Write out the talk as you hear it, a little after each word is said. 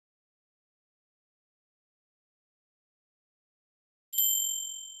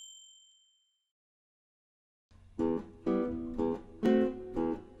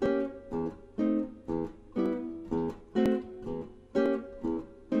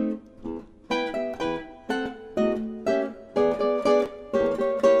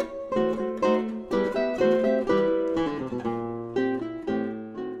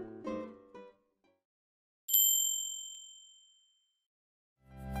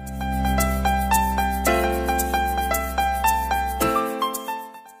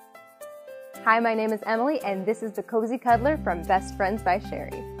Hi, my name is Emily, and this is the Cozy Cuddler from Best Friends by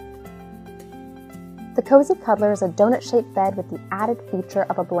Sherry. The Cozy Cuddler is a donut-shaped bed with the added feature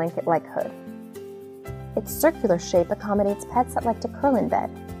of a blanket-like hood. Its circular shape accommodates pets that like to curl in bed.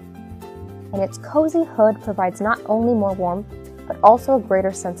 And its cozy hood provides not only more warmth, but also a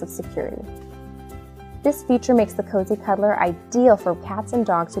greater sense of security. This feature makes the Cozy Cuddler ideal for cats and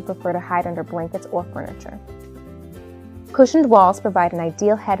dogs who prefer to hide under blankets or furniture. Cushioned walls provide an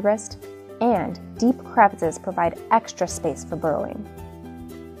ideal headrest, and deep crevices provide extra space for burrowing.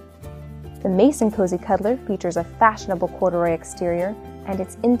 The Mason Cozy Cuddler features a fashionable corduroy exterior, and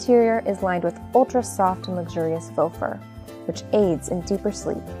its interior is lined with ultra-soft and luxurious faux fur, which aids in deeper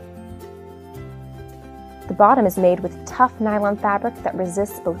sleep. The bottom is made with tough nylon fabric that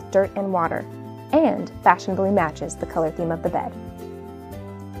resists both dirt and water, and fashionably matches the color theme of the bed.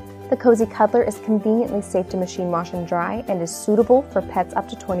 The Cozy Cuddler is conveniently safe to machine wash and dry and is suitable for pets up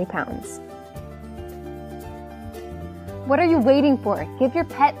to 20 pounds. What are you waiting for? Give your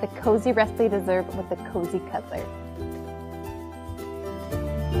pet the cozy rest they deserve with the Cozy Cuddler.